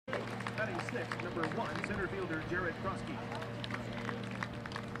6, number 1, center fielder Jared Krosky.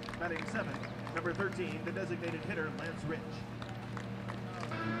 Batting 7, number 13, the designated hitter Lance Rich.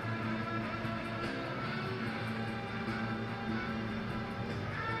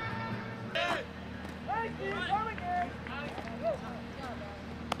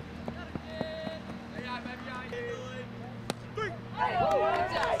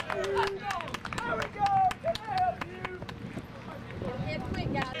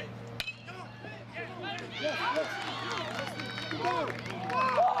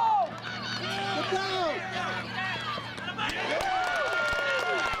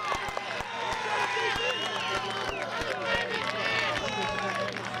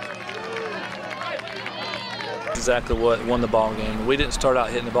 Exactly what won the ball game. We didn't start out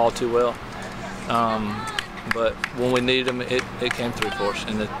hitting the ball too well, but when we needed them, it came through for us,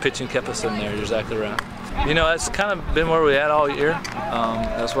 and the pitching kept us in there. You're exactly right. You know, that's kind of been where we at all year.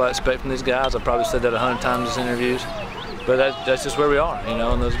 That's what I expect from these guys. I probably said that 100 times in interviews, but that's just where we are, you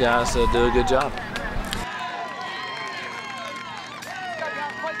know, and those guys do a good job.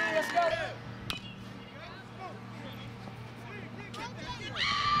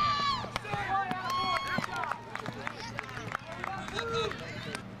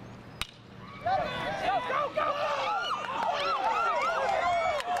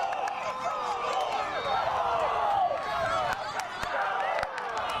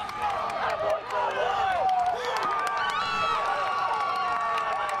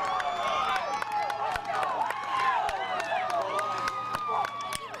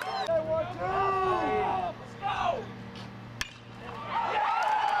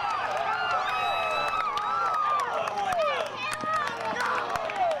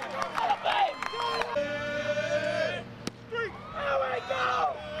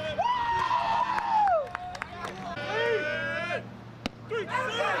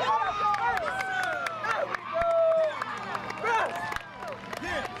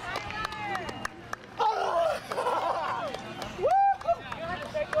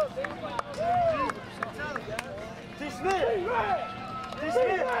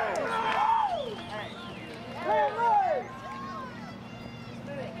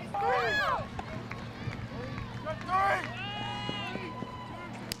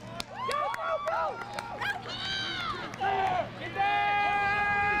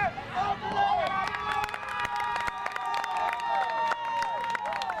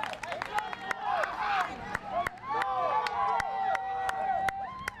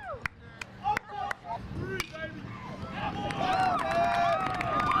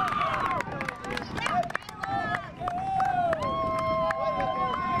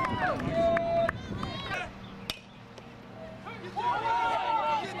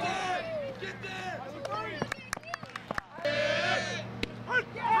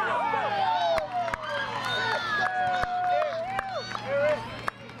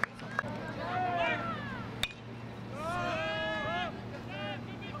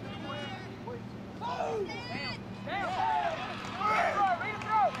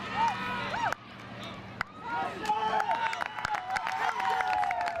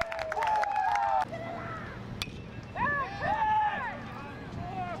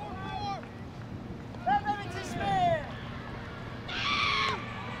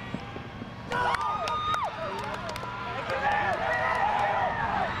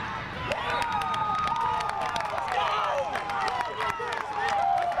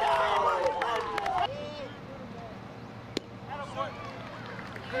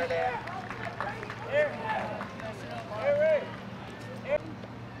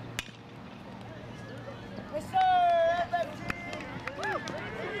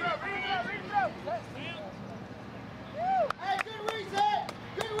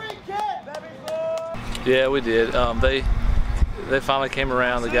 Yeah, we did. They finally came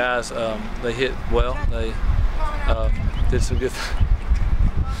around. The guys, they hit well. They did some good.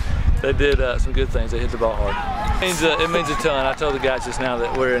 They did some good things. They hit the ball hard. It means a ton. I told the guys just now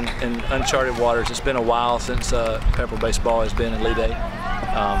that we're in uncharted waters. It's been a while since Pepperell baseball has been in Elite 8.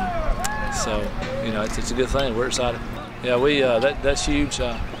 So you know, it's a good thing. We're excited. Yeah, that's huge.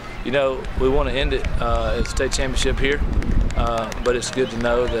 You know, we want to end it as a state championship here. But it's good to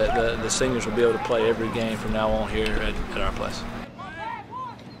know that the seniors will be able to play every game from now on here at our place.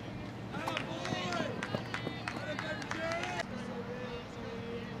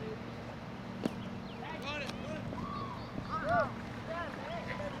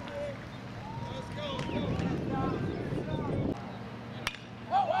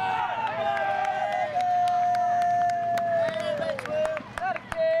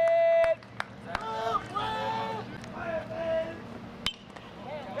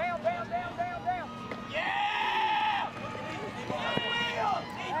 Down.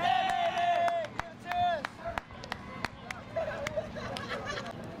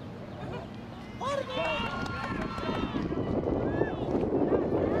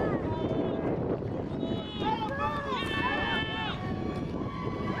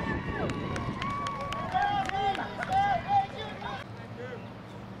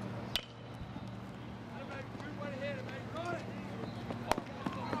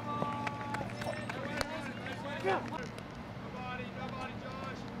 Yeah.